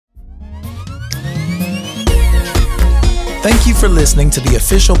Thank you for listening to the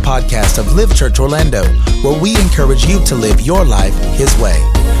official podcast of Live Church Orlando, where we encourage you to live your life His way.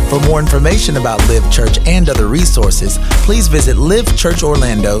 For more information about Live Church and other resources, please visit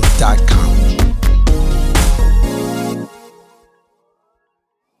livechurchorlando.com.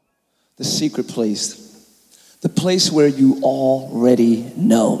 The secret place. The place where you already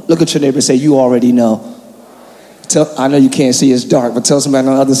know. Look at your neighbor and say, you already know. I know you can't see, it's dark, but tell somebody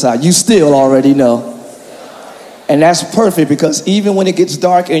on the other side, you still already know. And that's perfect, because even when it gets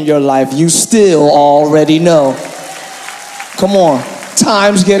dark in your life, you still already know. Come on.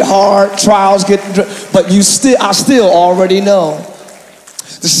 Times get hard, trials get, but I still already know.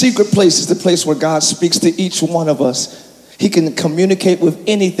 The secret place is the place where God speaks to each one of us. He can communicate with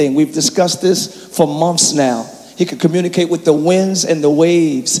anything. We've discussed this for months now. He can communicate with the winds and the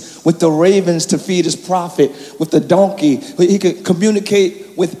waves, with the ravens to feed his prophet, with the donkey. He can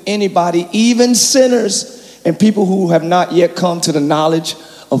communicate with anybody, even sinners and people who have not yet come to the knowledge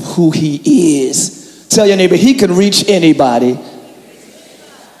of who he is. Tell your neighbor, he can reach anybody.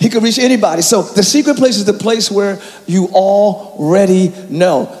 He can reach anybody. So the secret place is the place where you already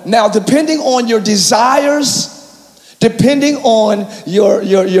know. Now, depending on your desires, depending on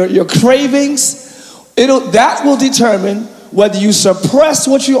your cravings, that will determine whether you suppress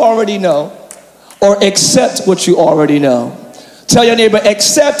what you already know or accept what you already know. Tell your neighbor,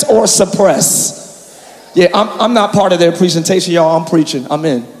 accept or suppress. Yeah, I'm not part of their presentation, y'all. I'm preaching. I'm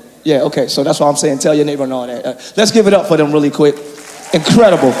in. Yeah, okay. So that's why I'm saying tell your neighbor and all that. Let's give it up for them really quick.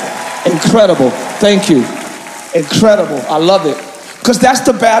 Incredible. Incredible. Thank you. Incredible. I love it. Because that's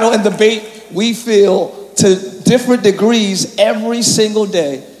the battle and debate we feel to different degrees every single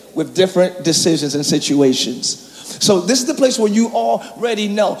day with different decisions and situations. So this is the place where you already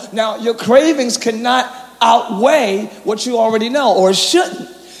know. Now, your cravings cannot outweigh what you already know, or it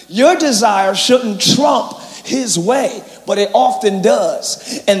shouldn't. Your desire shouldn't trump his way, but it often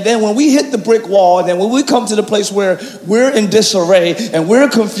does. And then when we hit the brick wall, and then when we come to the place where we're in disarray and we're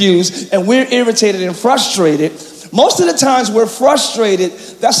confused and we're irritated and frustrated, most of the times we're frustrated.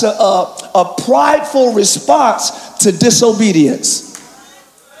 That's a prideful response to disobedience.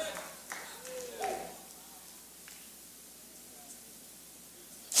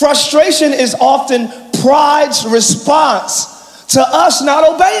 Frustration is often pride's response to us not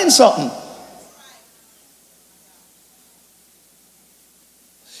obeying something.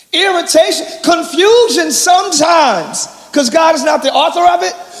 Irritation, confusion sometimes, because God is not the author of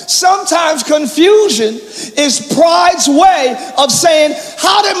it. Sometimes confusion is pride's way of saying,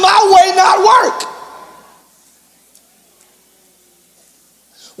 how did my way not work?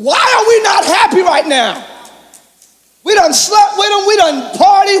 Why are we not happy right now? We done slept with them, we done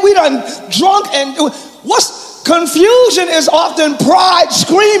partied, we done drunk, and confusion is often pride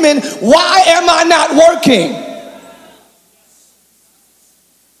screaming, why am I not working?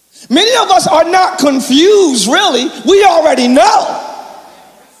 Many of us are not confused, really. We already know.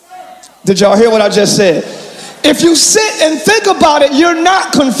 Did y'all hear what I just said? If you sit and think about it, you're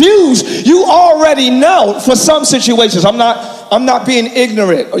not confused. You already know for some situations. I'm not being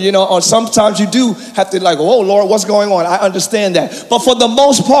ignorant, or sometimes you do have to oh, Lord, what's going on? I understand that. But for the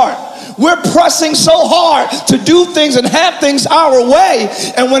most part, we're pressing so hard to do things and have things our way.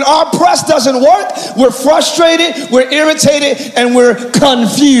 And when our press doesn't work, we're frustrated, we're irritated, and we're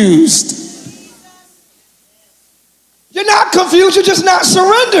confused. You're not confused, you're just not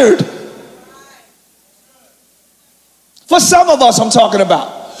surrendered. For some of us, I'm talking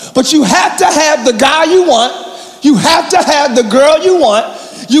about. But you have to have the guy you want. You have to have the girl you want.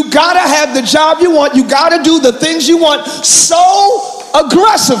 You got to have the job you want. You got to do the things you want so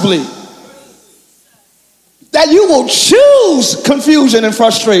aggressively that you will choose confusion and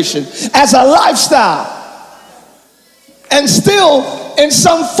frustration as a lifestyle. And still, in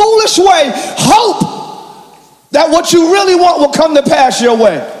some foolish way, hope that what you really want will come to pass your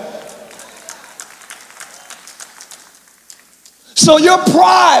way. So your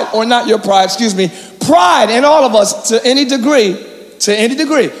pride, or not your pride, pride in all of us to any degree,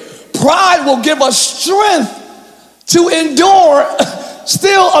 pride will give us strength to endure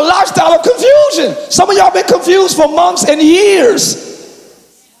still a lifestyle of confusion. Some of y'all been confused for months and years.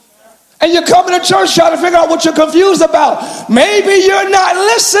 And you're coming to church trying to figure out what you're confused about. Maybe you're not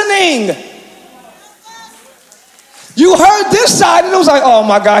listening. You heard this side and it was like, oh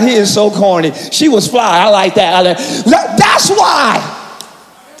my God, he is so corny. She was fly. I like that. That's why.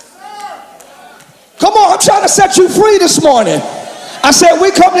 Come on, I'm trying to set you free this morning. I said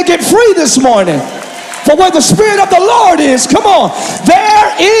we come to get free this morning. For where the Spirit of the Lord is, come on,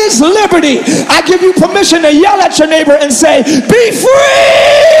 there is liberty. I give you permission to yell at your neighbor and say, be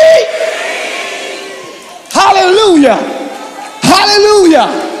free. Hallelujah.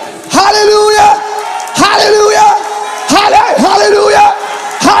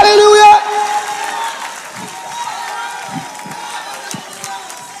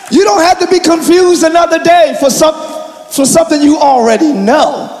 don't have to be confused another day for something you already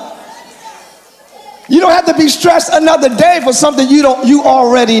know. You don't have to be stressed another day for something you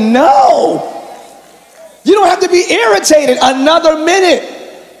already know. You don't have to be irritated another minute,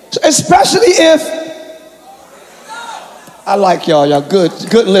 especially if, I like y'all good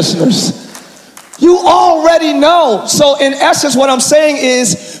listeners. You already know. So in essence, what I'm saying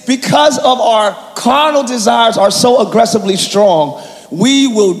is, because of our carnal desires are so aggressively strong, we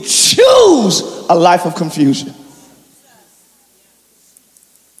will choose a life of confusion.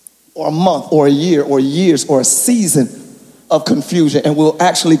 Or a month, or a year, or years, or a season of confusion, and we'll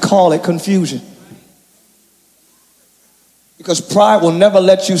actually call it confusion. Because pride will never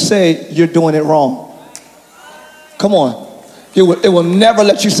let you say you're doing it wrong. Come on. It will never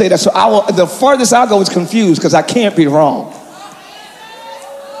let you say that. So the furthest I go is confused, because I can't be wrong.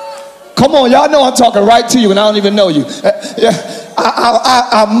 Come on, y'all know I'm talking right to you, and I don't even know you.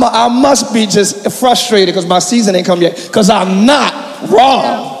 I must be just frustrated because my season ain't come yet, because I'm not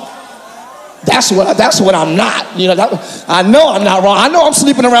wrong. That's what I'm not. I know I'm not wrong. I know I'm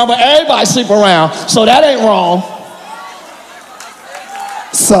sleeping around, but everybody sleep around, so that ain't wrong.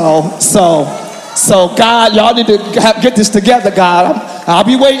 So God, y'all need to get this together, God. I'll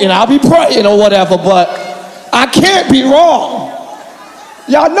be waiting, I'll be praying or whatever, but I can't be wrong.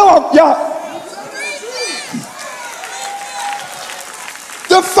 Y'all know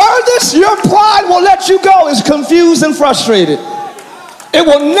the furthest your pride will let you go is confused and frustrated. It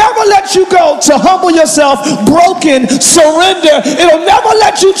will never let you go to humble yourself, broken, surrender. It'll never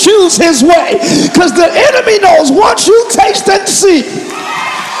let you choose his way, because the enemy knows once you taste and see,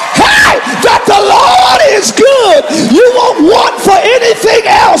 hey, that the Lord is good, you won't want for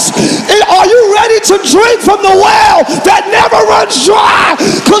anything else. Are you ready to drink from the well that never runs dry?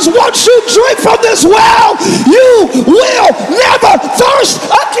 Because once you drink from this well, you will never thirst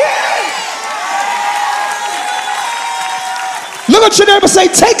again. Look at your neighbor, say,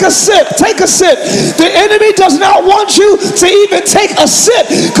 take a sip, take a sip. The enemy does not want you to even take a sip,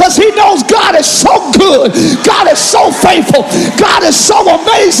 because he knows God is so good, God is so faithful, God is so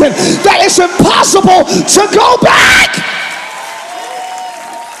amazing that it's impossible to go back.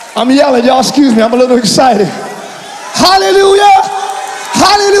 I'm yelling, y'all excuse me, I'm a little excited. Hallelujah,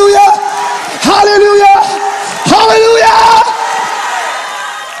 hallelujah, hallelujah, hallelujah.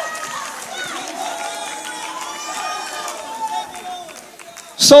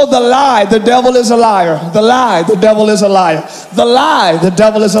 So the lie, the devil is a liar. The lie, the devil is a liar. The lie, the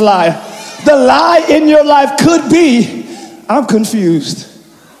devil is a liar. The lie in your life could be, I'm confused.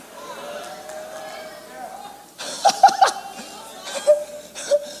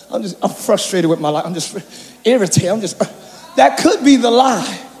 I'm frustrated with my life. I'm just irritated. That could be the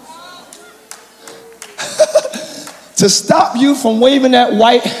lie. To stop you from waving that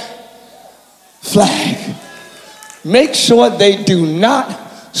white flag. Make sure they do not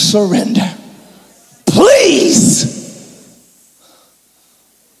surrender. Please.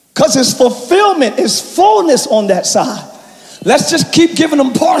 Because it's fulfillment, it's fullness on that side. Let's just keep giving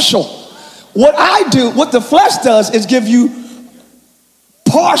them partial. What I do, what the flesh does, is give you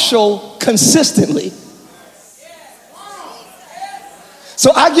partial consistently.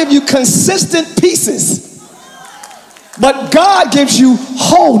 So I give you consistent pieces. But God gives you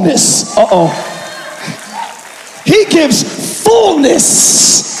wholeness. He gives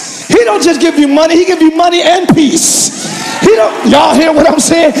fullness. He don't just give you money, he gives you money and peace. Y'all hear what I'm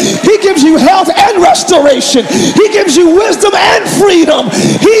saying? He gives you health and restoration. He gives you wisdom and freedom.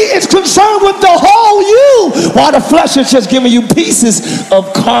 He is concerned with the whole you, while the flesh is just giving you pieces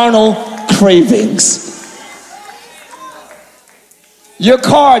of carnal cravings. Your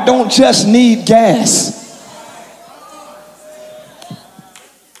car don't just need gas.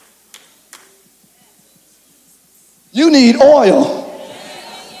 You need oil.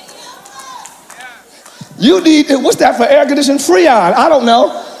 You need, what's that for air conditioning? Freon, I don't know.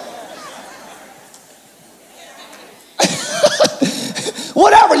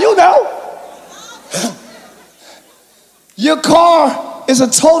 Whatever, you know. Your car is a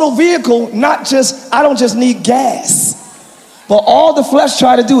total vehicle, not just, I don't just need gas. But all the flesh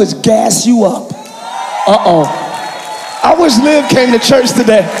try to do is gas you up. I wish Liv came to church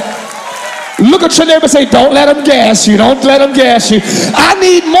today. Look at your neighbor and say, don't let them gas you. Don't let them gas you. I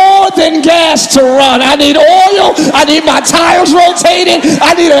need more than gas to run. I need oil. I need my tires rotated.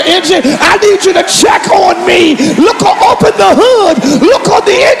 I need an engine. I need you to check on me. Open the hood. Look on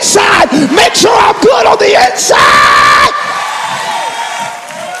the inside. Make sure I'm good on the inside.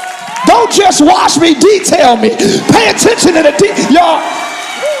 Don't just watch me, detail me. Pay attention to the y'all.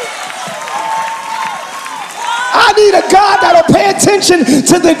 I I need a God that'll pay attention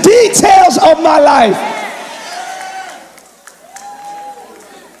to the details of my life.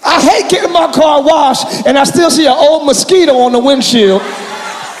 I hate getting my car washed and I still see an old mosquito on the windshield.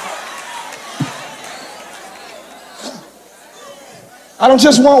 I don't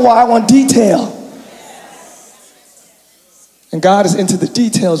just want why, I want detail. And God is into the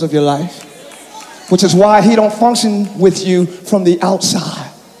details of your life, which is why he don't function with you from the outside.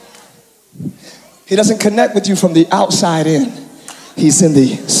 He doesn't connect with you from the outside in. He's in the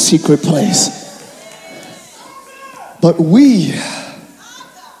secret place. But we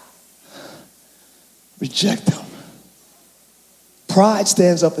reject him. Pride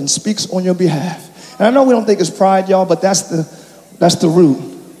stands up and speaks on your behalf. And I know we don't think it's pride, y'all, but that's the root.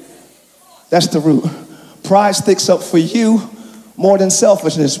 That's the root. Pride sticks up for you more than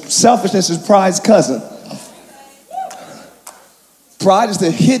selfishness. Selfishness is pride's cousin. Pride is the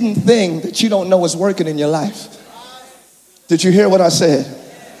hidden thing that you don't know is working in your life. Did you hear what I said?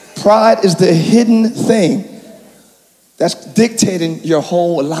 Pride is the hidden thing that's dictating your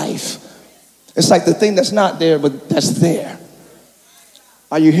whole life. It's like the thing that's not there, but that's there.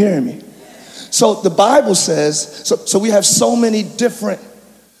 Are you hearing me? So the Bible says, so we have so many different,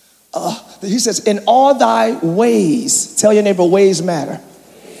 he says, in all thy ways, tell your neighbor, ways matter.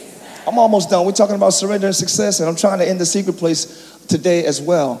 I'm almost done. We're talking about surrender and success, and I'm trying to end the secret place today as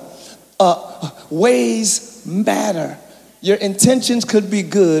well. Ways matter. Your intentions could be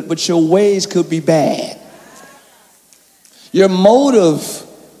good, but your ways could be bad. Your motive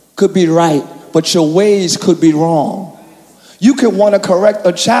could be right, but your ways could be wrong. You could want to correct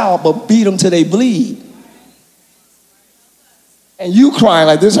a child, but beat them till they bleed. And you crying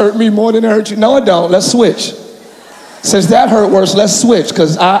like, this hurt me more than it hurt you. No, it don't. Let's switch. Since that hurt worse, let's switch,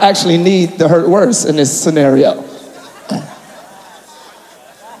 because I actually need the hurt worse in this scenario.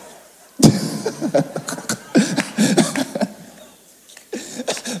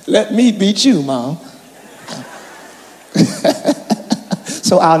 Let me beat you, Mom.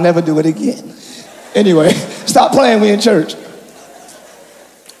 So I'll never do it again. Anyway, stop playing, we in church.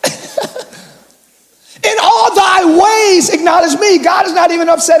 In all thy ways acknowledge me. God is not even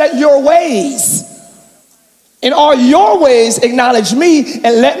upset at your ways. In all your ways acknowledge me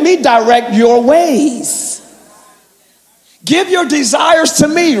and let me direct your ways. Give your desires to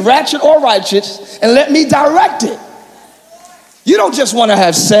me, ratchet or righteous, and let me direct it. You don't just want to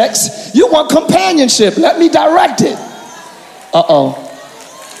have sex. You want companionship. Let me direct it. Uh-oh.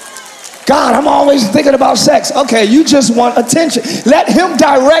 God, I'm always thinking about sex. Okay, you just want attention. Let him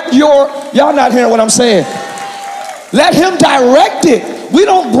direct y'all not hearing what I'm saying. Let him direct it. We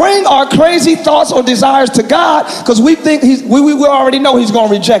don't bring our crazy thoughts or desires to God because we think we already know he's going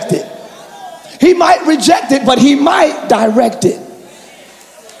to reject it. He might reject it, but he might direct it.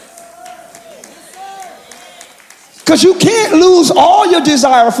 Because you can't lose all your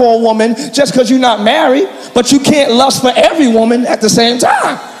desire for a woman just because you're not married, but you can't lust for every woman at the same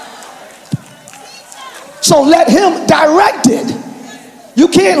time. So let him direct it. You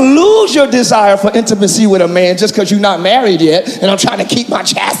can't lose your desire for intimacy with a man just because you're not married yet, and I'm trying to keep my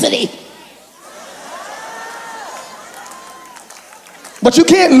chastity. But you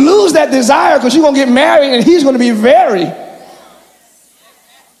can't lose that desire because you're going to get married and he's going to be very.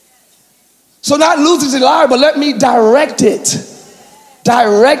 So not lose the desire, but let me direct it.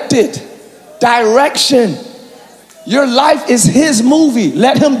 Direct it. Direction. Your life is his movie.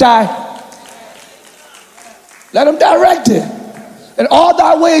 Let him Let him direct it. And all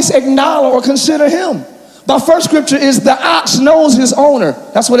thy ways acknowledge or consider him. My first scripture is the ox knows his owner.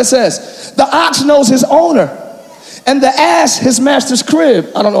 That's what it says. The ox knows his owner. And the ass his master's crib.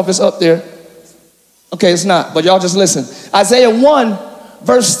 I don't know if it's up there. Okay, it's not, but y'all just listen. Isaiah 1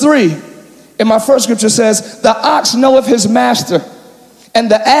 verse 3 in my first scripture says, the ox knoweth his master and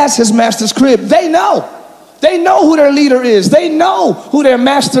the ass his master's crib. They know. They know who their leader is. They know who their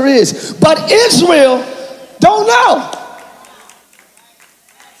master is. But Israel don't know.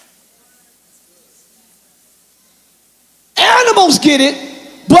 Animals get it,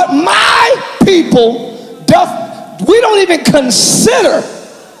 but my people we don't even consider.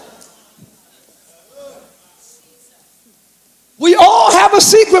 We all have a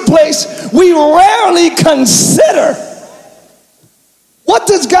secret place. We rarely consider. What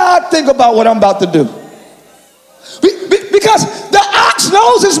does God think about what I'm about to do? Because the ox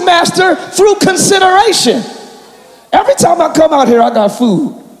knows his master through consideration. Every time I come out here, I got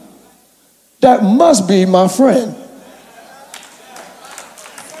food. That must be my friend.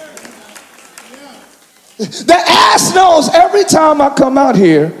 The ass knows every time I come out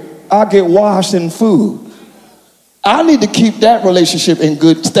here, I get washed in food. I need to keep that relationship in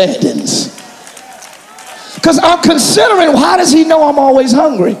good standings. Because I'm considering, how does he know I'm always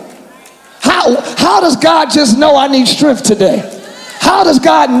hungry? How does God just know I need strength today? How does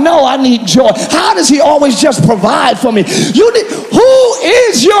God know I need joy? How does he always just provide for me? Who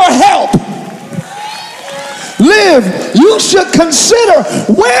is your help? Live, you should consider,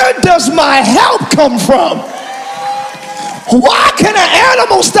 where does my help come from? Why can an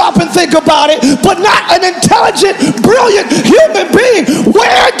animal stop and think about it, but not an intelligent, brilliant human being?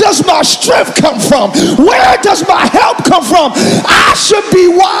 Where does my strength come from? Where does my help come from? I should be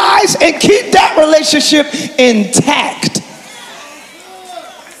wise and keep that relationship intact.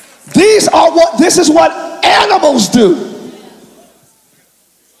 This is what animals do.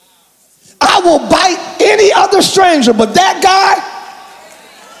 I will bite any other stranger, but that guy,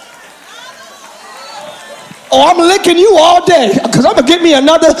 I'm licking you all day, because I'm going to get me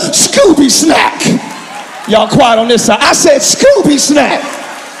another Scooby snack. Y'all quiet on this side. I said Scooby snack.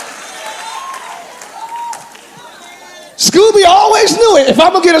 Scooby always knew it. If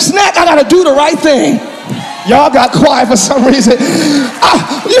I'm going to get a snack, I got to do the right thing. Y'all got quiet for some reason.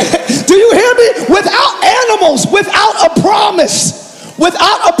 Do you hear me? Without animals, without a promise,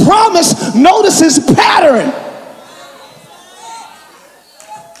 notice his pattern.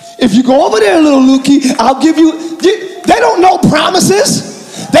 If you go over there, little Lukey, I'll give you, they don't know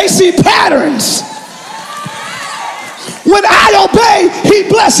promises. They see patterns. When I obey, he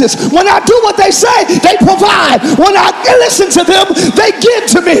blesses. When I do what they say, they provide. When I listen to them, they give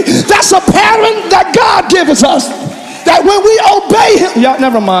to me. That's a pattern that God gives us. That when we obey him, y'all,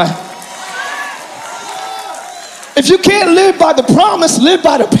 never mind. If you can't live by the promise, live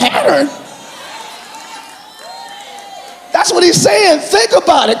by the pattern. That's what he's saying. Think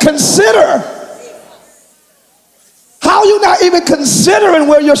about it. Consider. How are you not even considering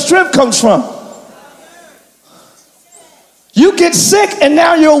where your strength comes from? You get sick and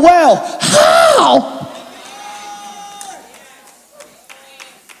now you're well. How?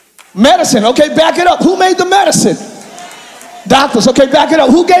 Medicine. Okay, back it up. Who made the medicine? Doctors. Okay, back it up.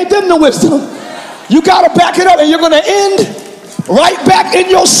 Who gave them the wisdom? You got to back it up, and you're going to end right back in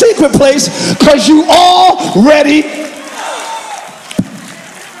your secret place because you already.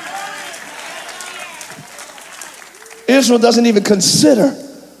 Israel doesn't even consider.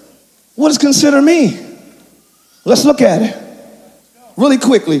 What does consider mean? Let's look at it. Really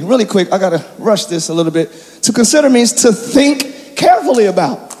quick. I got to rush this a little bit. To consider means to think carefully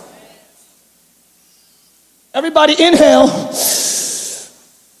about. Everybody inhale.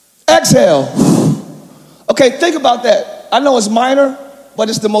 Exhale. Okay, think about that. I know it's minor, but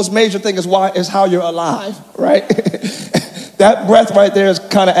it's the most major thing is how you're alive, right? That breath right there is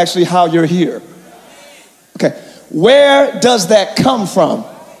kind of actually how you're here. Okay, where does that come from?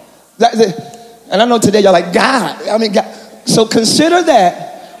 And I know today you're like, God. So consider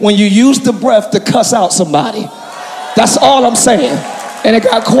that when you use the breath to cuss out somebody. That's all I'm saying. And it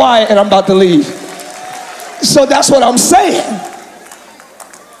got quiet and I'm about to leave. So that's what I'm saying.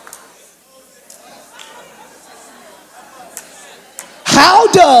 How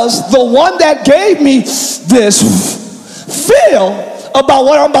does the one that gave me this feel about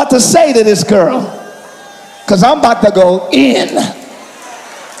what I'm about to say to this girl? Because I'm about to go in.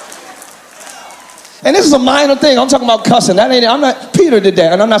 And this is a minor thing. I'm talking about cussing. Peter did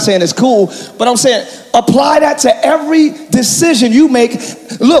that, and I'm not saying it's cool, but I'm saying apply that to every decision you make.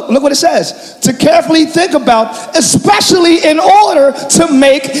 Look what it says. To carefully think about, especially in order to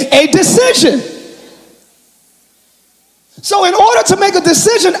make a decision. So in order to make a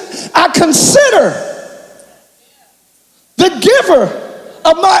decision, I consider the giver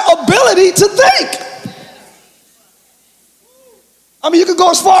of my ability to think. You can go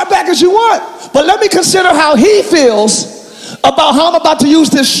as far back as you want, but let me consider how he feels about how I'm about to use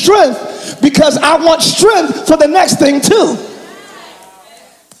this strength, because I want strength for the next thing too.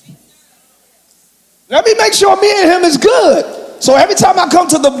 Let me make sure me and him is good. So every time I come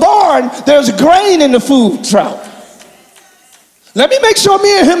to the barn, there's grain in the food trough. Let me make sure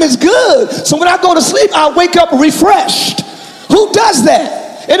me and him is good. So when I go to sleep, I wake up refreshed. Who does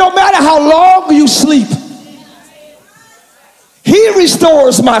that? It don't matter how long you sleep. He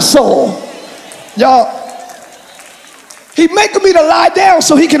restores my soul. Y'all, he making me to lie down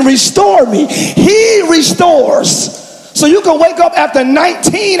so he can restore me. He restores. So you can wake up after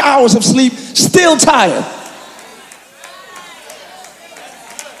 19 hours of sleep still tired.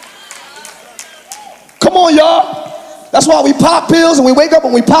 Come on, y'all. That's why we pop pills and we wake up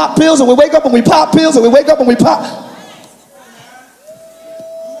and we pop pills and we wake up and we pop pills and we wake up and we pop.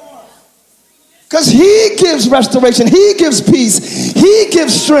 Because he gives restoration. He gives peace. He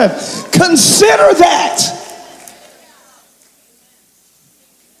gives strength. Consider that.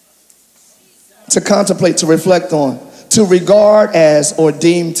 to contemplate, to reflect on, to regard as or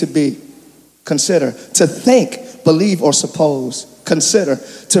deem to be, consider, to think, believe, or suppose, consider,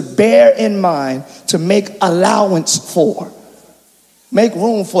 to bear in mind, to make allowance for. Make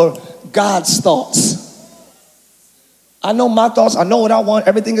room for God's thoughts. I know my thoughts, I know what I want,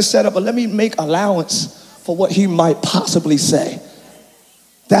 everything is set up, but let me make allowance for what he might possibly say.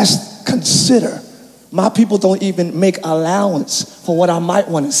 That's consider. My people don't even make allowance for what I might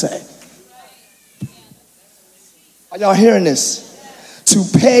want to say. Are y'all hearing this? To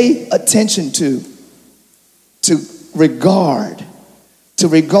pay attention to regard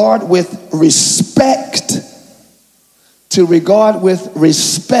with respect, to regard with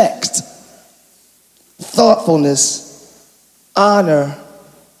respect, thoughtfulness, honor,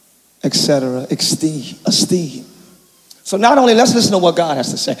 etc., esteem. So not only let's listen to what God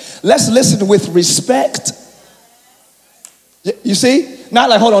has to say, let's listen with respect. You see? Not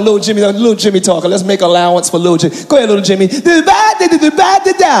like, hold on, little Jimmy talking. Let's make allowance for little Jimmy. Go ahead, little Jimmy.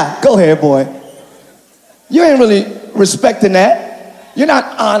 Go ahead, boy. You ain't really respecting that. You're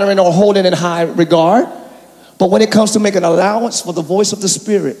not honoring or holding in high regard. But when it comes to making allowance for the voice of the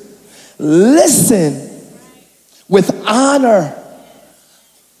Spirit, listen with honor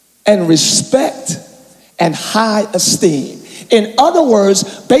and respect and high esteem. In other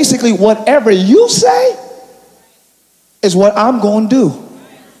words, basically whatever you say is what I'm going to do.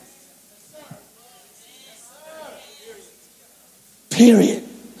 Period.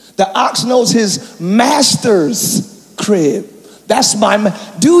 The ox knows his master's crib. That's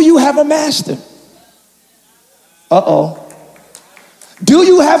do you have a master? Do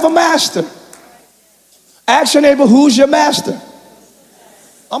you have a master? Ask your neighbor, who's your master?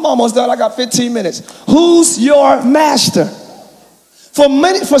 I'm almost done. I got 15 minutes. Who's your master?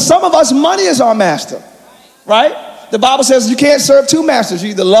 For some of us, money is our master, right? The Bible says you can't serve two masters.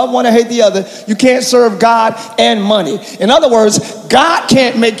 You either love one or hate the other. You can't serve God and money. In other words, God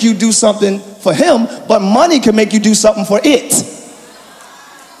can't make you do something for him, but money can make you do something for it.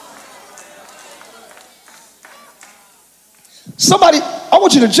 Somebody, I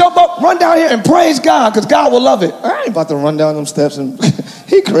want you to jump up, run down here and praise God, because God will love it. I ain't about to run down them steps and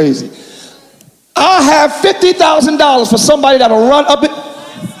he crazy. I'll have $50,000 for somebody that'll run up it.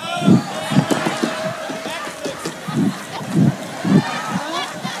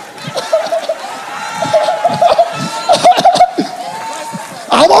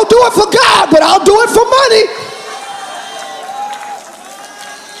 I won't do it for God, but I'll do it for money.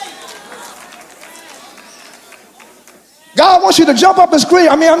 God wants you to jump up and scream.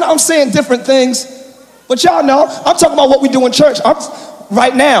 I mean, I'm saying different things, but y'all know, I'm talking about what we do in church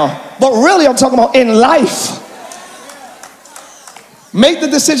right now, but really I'm talking about in life. Make the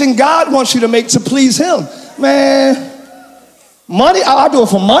decision God wants you to make to please him. Man, money, I'll do it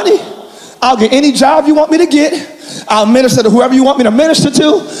for money. I'll get any job you want me to get. I'll minister to whoever you want me to minister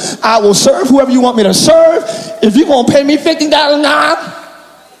to. I will serve whoever you want me to serve. If you're going to pay me $50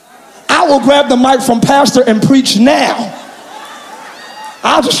 I will grab the mic from pastor and preach now.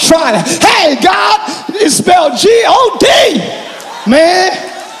 I'll just try to, hey, God, it's spelled G-O-D, man.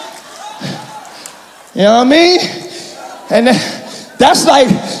 You know what I mean? And that's like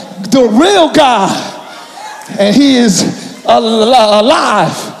the real God. And he is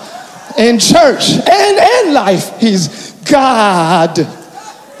alive in church and life. He's God.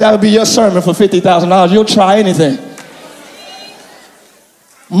 That would be your sermon for $50,000. You'll try anything.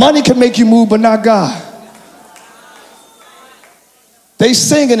 Money can make you move, but not God. They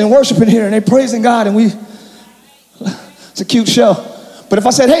singing and worshiping here, and they praising God, and it's a cute show. But if I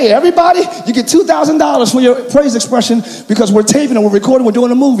said, hey, everybody, you get $2,000 for your praise expression because we're taping and we're recording, we're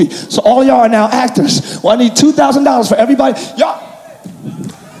doing a movie. So all y'all are now actors. Well, I need $2,000 for everybody. Y'all.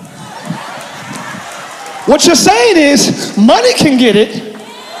 What you're saying is money can get it,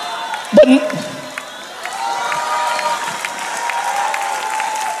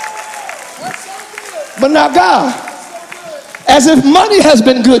 but not God. As if money has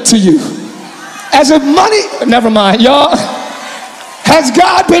been good to you. As if money, never mind, y'all. Has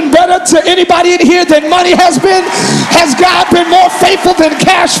God been better to anybody in here than money has been? Has God been more faithful than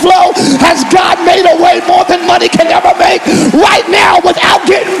cash flow? Has God made a way more than money can ever make? Right now, without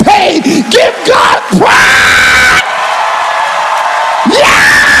getting paid, give God praise.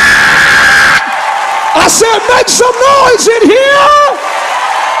 Yeah! I said, make some noise in here.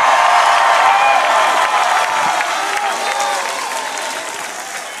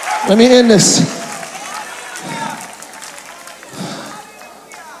 Let me end this.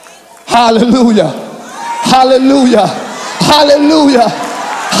 Hallelujah. Hallelujah. Hallelujah.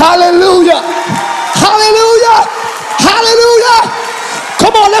 Hallelujah. Hallelujah. Hallelujah.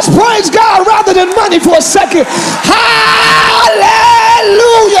 Come on, let's praise God rather than money for a second. Hallelujah.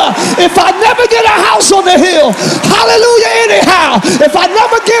 If I never get a house on the hill, hallelujah anyhow. If I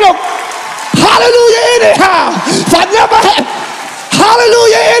never get a hallelujah anyhow. If I never have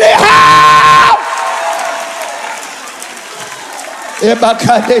hallelujah anyhow.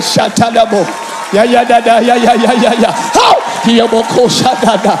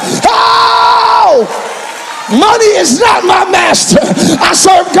 Oh! Money is not my master. I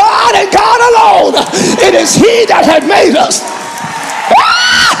serve God and God alone. It is He that has made us.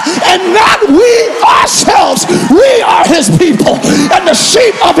 And not we ourselves. We are His people and the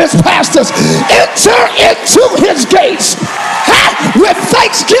sheep of His pastures. Enter into His gates with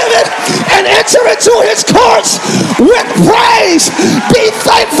thanksgiving and enter into His courts with praise. Be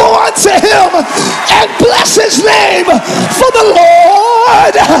thankful unto Him and bless His name. For the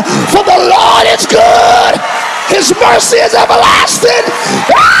Lord is good. His mercy is everlasting,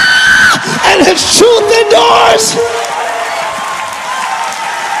 and His truth endures.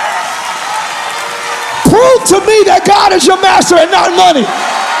 Prove to me that God is your master and not money.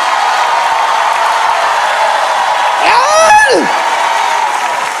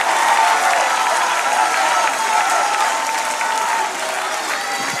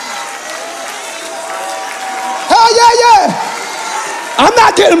 Hell yeah. I'm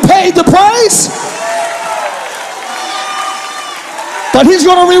not getting paid to praise, but He's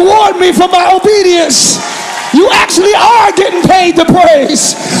going to reward me for my obedience. You actually are getting paid to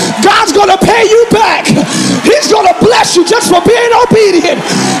praise. God's going to pay you back. He's going to bless you just for being obedient.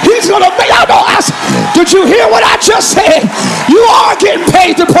 He's going to make, did you hear what I just said? You are getting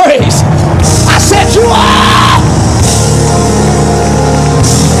paid to praise. I said you are.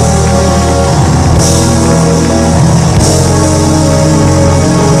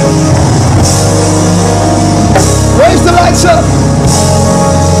 Raise the lights up.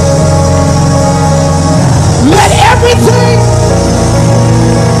 Let everything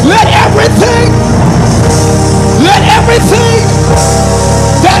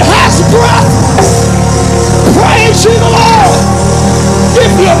that has breath praise you, the Lord.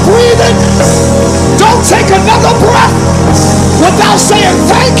 If you're breathing, don't take another breath without saying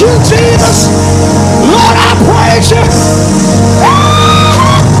thank you, Jesus. Lord, I praise you.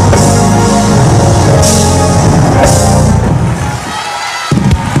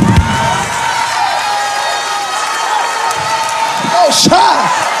 Oh, shy.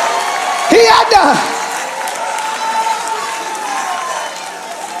 He had done.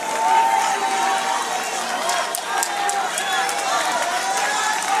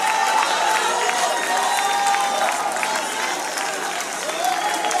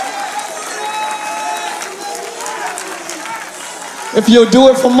 If you'll do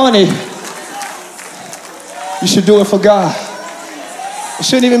it for money, you should do it for God. It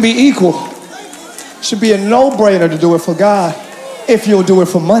shouldn't even be equal. It should be a no-brainer to do it for God if you'll do it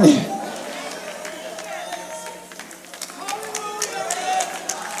for money.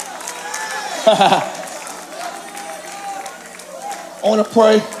 I want to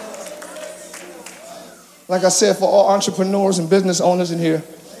pray, like I said, for all entrepreneurs and business owners in here,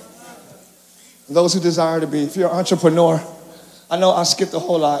 those who desire to be. If you're an entrepreneur, I know I skipped a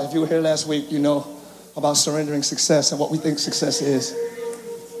whole lot. If you were here last week, you know about surrendering success and what we think success is.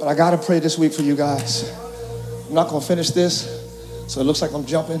 But I got to pray this week for you guys. I'm not going to finish this, so it looks like I'm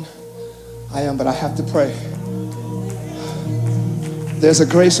jumping. I am, but I have to pray. There's a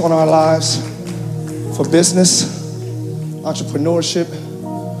grace on our lives for business, entrepreneurship,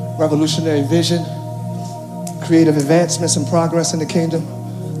 revolutionary vision, creative advancements and progress in the kingdom.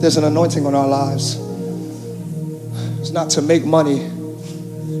 There's an anointing on our lives. It's not to make money,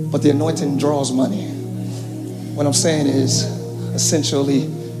 but the anointing draws money. What I'm saying is, essentially,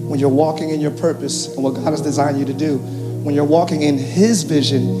 when you're walking in your purpose and what God has designed you to do, when you're walking in His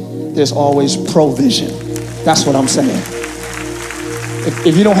vision, there's always provision. That's what I'm saying.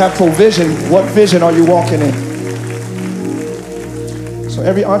 If you don't have provision, what vision are you walking in? So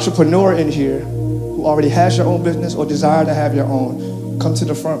every entrepreneur in here who already has your own business or desire to have your own, come to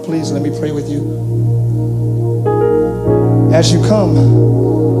the front, please, and let me pray with you. As you come,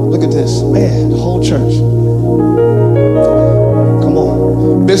 look at this. Man, the whole church. Come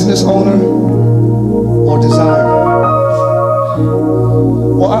on. Business owner or desire.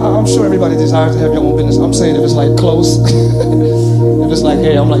 Well, I'm sure everybody desires to have your own business. I'm saying if it's like close, if it's like,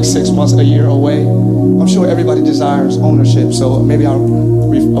 hey, I'm like 6 months, a year away, I'm sure everybody desires ownership. So maybe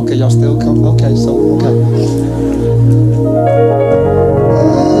okay, y'all still come? Okay, so, okay.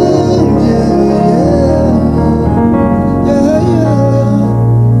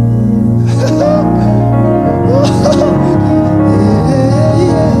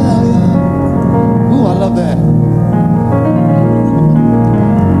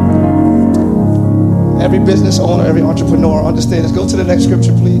 Every business owner, every entrepreneur, understand this. Go to the next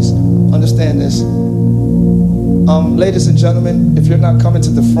scripture, please. Understand this. Ladies and gentlemen, if you're not coming to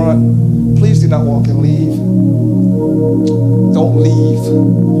the front, please do not walk and leave. Don't leave.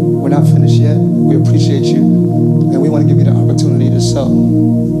 We're not finished yet. We appreciate you, and we want to give you the opportunity to sow.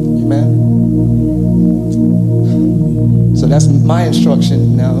 Amen. So that's my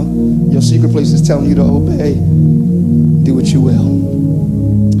instruction now. Your secret place is telling you to obey. Do what you will.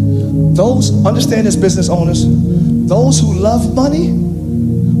 Those, understand this, business owners, those who love money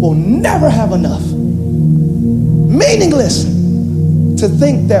will never have enough. Meaningless to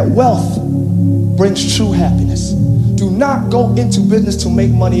think that wealth brings true happiness. Do not go into business to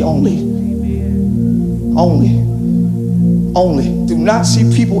make money only. Only. Do not see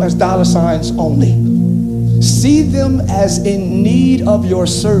people as dollar signs only. See them as in need of your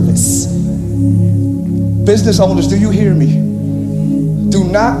service. Business owners, do you hear me? Do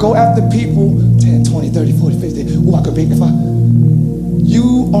not go after people 10, 20, 30, 40, 50. Oh, I could be if I.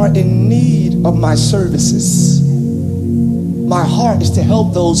 You are in need of my services. My heart is to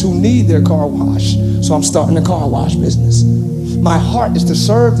help those who need their car wash. So I'm starting a car wash business. My heart is to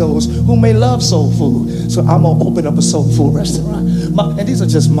serve those who may love soul food. So I'm going to open up a soul food restaurant. And these are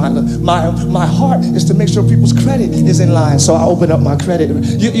just my heart is to make sure people's credit is in line. So I open up my credit.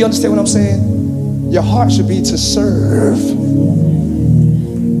 You understand what I'm saying? Your heart should be to serve.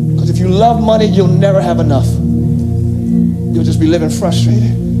 Because if you love money, you'll never have enough. You'll just be living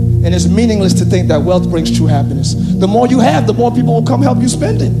frustrated. And it's meaningless to think that wealth brings true happiness. The more you have, the more people will come help you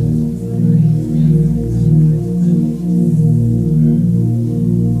spend it.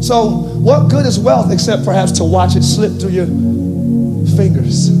 So what good is wealth except perhaps to watch it slip through your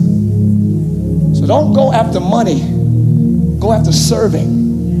fingers? So don't go after money. Go after serving.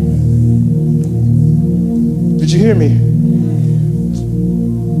 Did you hear me?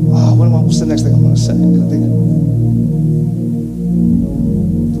 What's the next thing I'm going to say?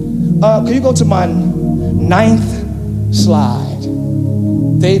 Can you go to my 9th slide?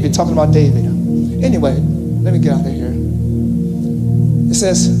 David, talking about David. Anyway, let me get out of here. It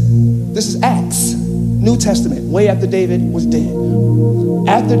says, this is Acts, New Testament, way after David was dead.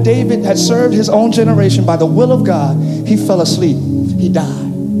 After David had served his own generation by the will of God, he fell asleep. He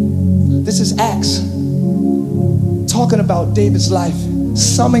died. This is Acts, talking about David's life,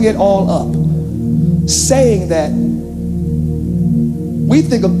 summing it all up, saying that we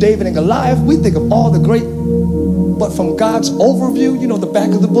think of David and Goliath, we think of all the great, but from God's overview, you know, the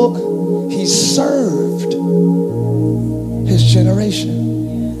back of the book, he served his generation.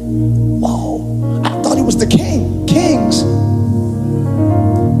 Whoa, I thought he was the king. Kings.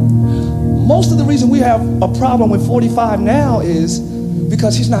 Most of the reason we have a problem with 45 now is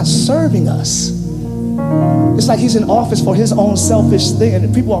because he's not serving us. It's like he's in office for his own selfish thing,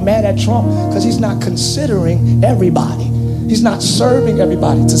 and people are mad at Trump because he's not considering everybody. He's not serving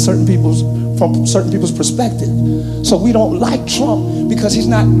everybody from certain people's perspective. So we don't like Trump because he's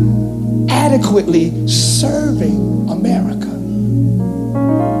not adequately serving America.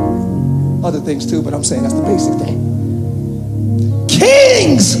 Other things too, but I'm saying that's the basic thing.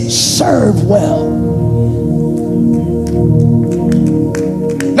 Kings serve well.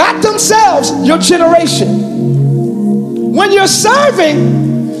 Not themselves, your generation. When you're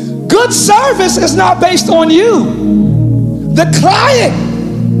serving, good service is not based on you. The client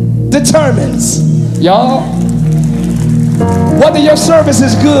determines, y'all, whether your service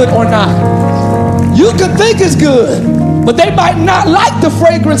is good or not. You can think it's good, but they might not like the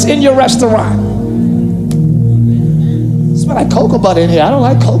fragrance in your restaurant. It smells like cocoa butter in here. I don't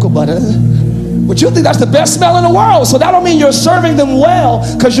like cocoa butter. But you think that's the best smell in the world. So that don't mean you're serving them well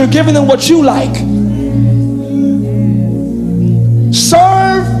because you're giving them what you like.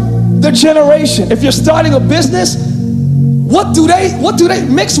 Serve the generation. If you're starting a business, what do they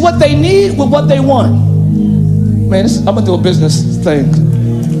mix what they need with what they want? Man, I'm gonna do a business thing.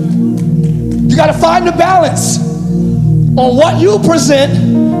 You gotta find the balance on what you present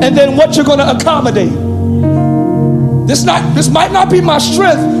and then what you're gonna accommodate. This might not be my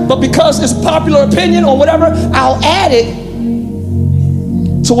strength, but because it's popular opinion or whatever, I'll add it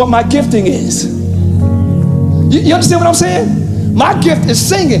to what my gifting is. You understand what I'm saying? My gift is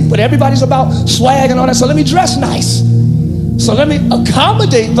singing, but everybody's about swag and all that, so let me dress nice. So let me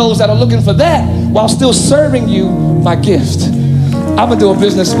accommodate those that are looking for that while still serving you my gift. We're gonna do a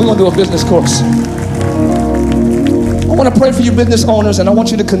business course. I want to pray for you business owners, and I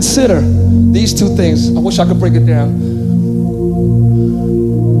want you to consider these two things. I wish I could break it down.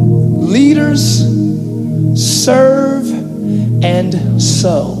 Leaders serve and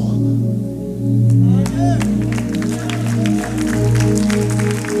sow.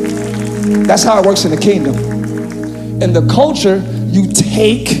 That's how it works in the kingdom. In the culture, you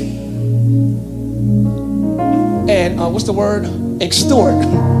take and what's the word? Extort.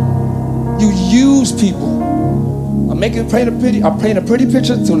 You use people. I'm painting a pretty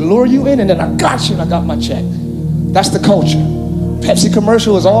picture to lure you in, and then I got you and I got my check. That's the culture. Pepsi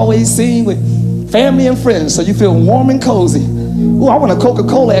commercial is always seen with family and friends, so you feel warm and cozy. Ooh, I want a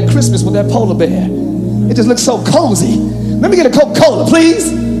Coca-Cola at Christmas with that polar bear. It just looks so cozy. Let me get a Coca-Cola,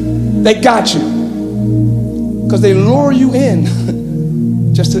 please. They got you. Because they lure you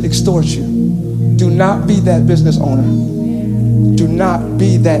in just to extort you. Do not be that business owner. Do not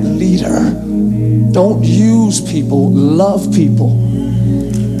be that leader. Don't use people. Love people.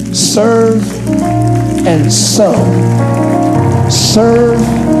 Serve and sow. Serve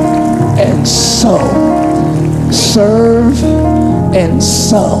and sow. Serve and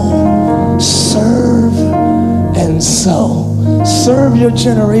sow. Serve and sow. Serve your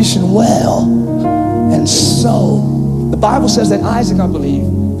generation well and sow. The Bible says that Isaac, I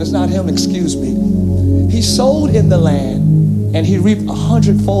believe, that's not him, excuse me, he sowed in the land and he reaped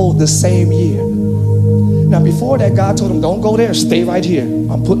 100-fold the same year. Now before that, God told him, don't go there, stay right here.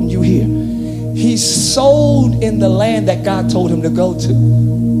 I'm putting you here. He sowed in the land that God told him to go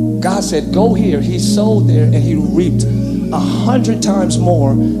to. God said, go here. He sowed there and he reaped 100 times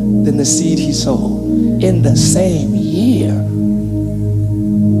more than the seed he sowed in the same year.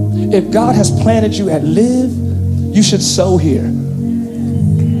 If God has planted you at Live, you should sow here.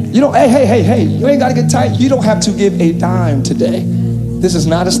 You don't, hey, you ain't got to get tight. You don't have to give a dime today. This is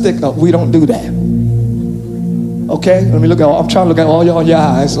not a stick up. We don't do that. Okay? Let me look at, I'm trying to look at all y'all in your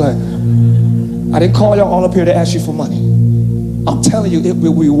eyes. Like, I didn't call y'all all up here to ask you for money. I'm telling you, it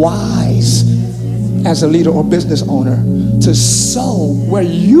will be wise as a leader or business owner to sow where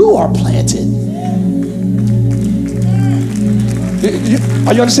you are planted.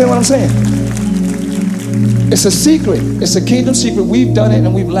 Are you understand what I'm saying? It's a secret. It's a kingdom secret. We've done it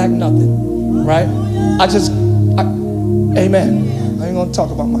and we've lacked nothing. Right? Amen. I ain't going to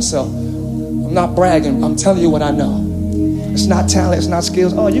talk about myself. I'm not bragging. I'm telling you what I know. It's not talent. It's not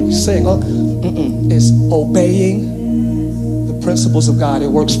skills. Oh, you can sing. Oh, it's obeying the principles of God. It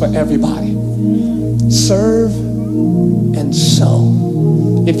works for everybody. Serve and sow.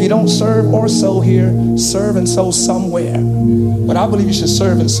 If you don't serve or sow here, serve and sow somewhere. But I believe you should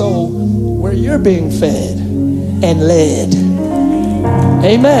serve and sow where you're being fed and led.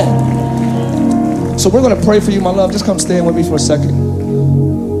 Amen. So we're going to pray for you, my love. Just come stand with me for a second.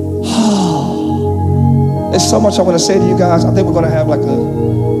 There's so much I want to say to you guys. I think we're going to have like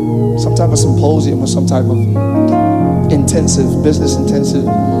some type of symposium or some type of business intensive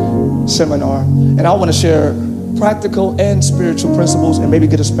seminar. And I want to share practical and spiritual principles and maybe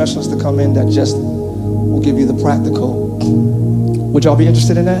get a specialist to come in that just will give you the practical. Would y'all be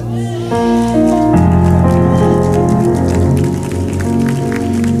interested in that?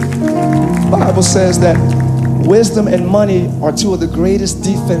 The Bible says that wisdom and money are two of the greatest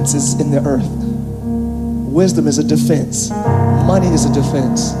defenses in the earth. Wisdom is a defense. Money is a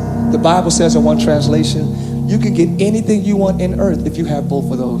defense. The Bible says in one translation, you can get anything you want in earth if you have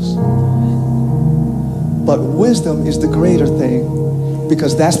both of those. But wisdom is the greater thing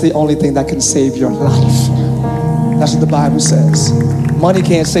because that's the only thing that can save your life. That's what the Bible says. Money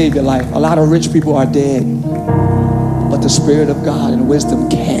can't save your life. A lot of rich people are dead. But the Spirit of God and wisdom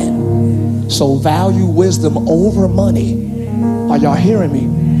can. So value wisdom over money. Are y'all hearing me?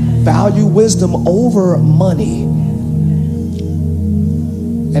 Value wisdom over money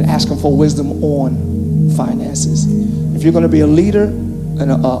and ask him for wisdom on finances. If you're going to be a leader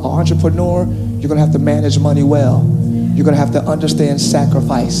and an entrepreneur, you're going to have to manage money well. You're going to have to understand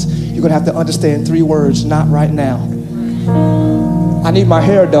sacrifice. You're going to have to understand 3 words, not right now. I need my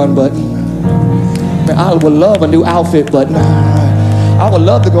hair done, but man, I would love a new outfit, but I would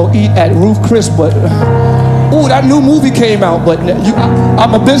love to go eat at Ruth Chris, but ooh, that new movie came out, but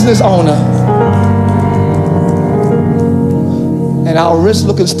I'm a business owner. And I'll risk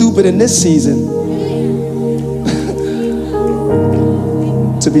looking stupid in this season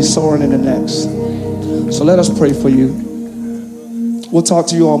to be soaring in the next. So let us pray for you. We'll talk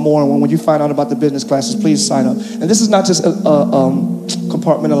to you all more, and when you find out about the business classes, please sign up. And this is not just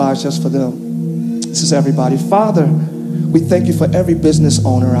compartmentalized just for them. This is everybody. Father, we thank you for every business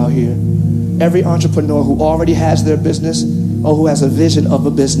owner out here. Every entrepreneur who already has their business or who has a vision of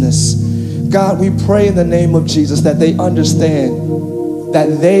a business. God, we pray in the name of Jesus that they understand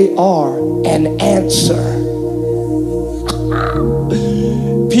that they are an answer.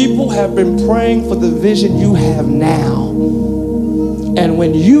 People have been praying for the vision you have now. And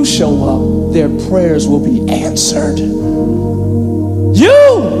when you show up, their prayers will be answered.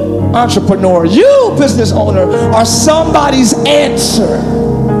 You entrepreneur, you business owner, are somebody's answer.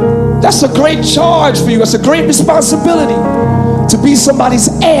 That's a great charge for you. That's a great responsibility to be somebody's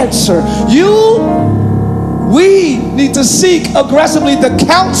answer. We need to seek aggressively the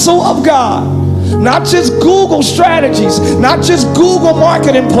counsel of God. Not just Google strategies, not just Google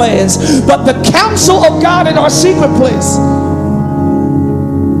marketing plans, but the counsel of God in our secret place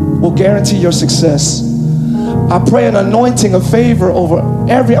will guarantee your success. I pray an anointing of favor over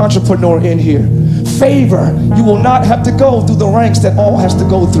every entrepreneur in here. Favor. You will not have to go through the ranks that all has to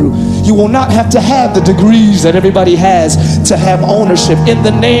go through. You will not have to have the degrees that everybody has to have ownership. In the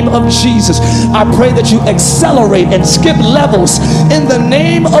name of Jesus, I pray that you accelerate and skip levels in the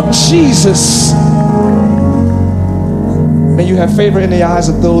name of Jesus. May you have favor in the eyes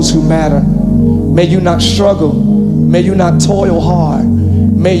of those who matter. May you not struggle. May you not toil hard.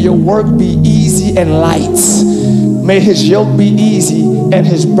 May your work be easy and light. May his yoke be easy and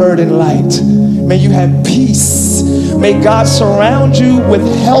his burden light. May you have peace. May God surround you with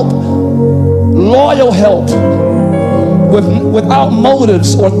help, loyal help, without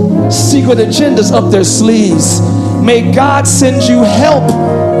motives or secret agendas up their sleeves. May God send you help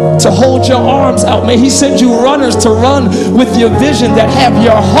to hold your arms out. May he send you runners to run with your vision that have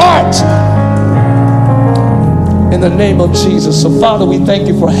your heart. In the name of Jesus. So Father, we thank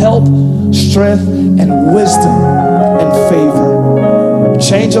you for help, strength, and wisdom and favor.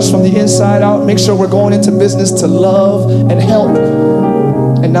 Change us from the inside out. Make sure we're going into business to love and help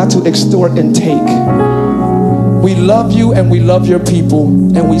and not to extort and take. We love you and we love your people,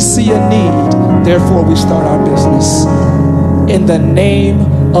 and we see a need. Therefore, we start our business. In the name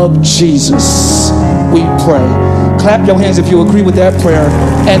of Jesus, we pray. Clap your hands if you agree with that prayer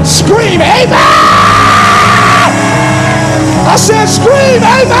and scream, amen! I said scream,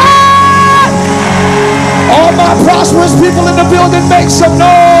 amen! All my prosperous people in the building, make some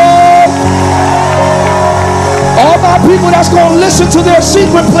noise. All my people that's going to listen to their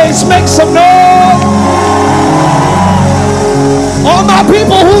secret place, make some noise. All my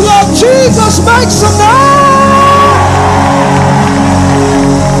people who love Jesus, make some noise.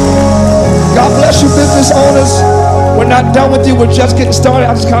 God bless you, business owners. We're not done with you. We're just getting started.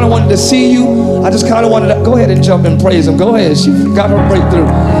 I just kind of wanted to see you. I just kind of wanted to go ahead and jump and praise him. Go ahead. She got her breakthrough.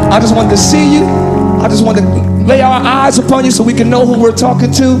 I just wanted to see you. I just wanted to lay our eyes upon you so we can know who we're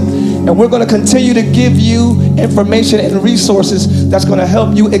talking to. And we're going to continue to give you information and resources that's going to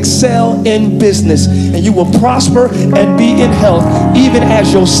help you excel in business. And you will prosper and be in health even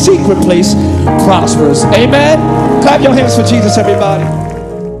as your secret place prospers. Amen. Clap your hands for Jesus, everybody.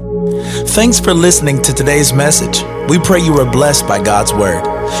 Thanks for listening to today's message. We pray you are blessed by God's word.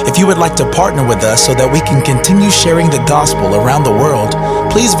 If you would like to partner with us so that we can continue sharing the gospel around the world,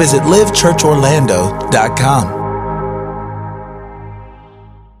 please visit livechurchorlando.com.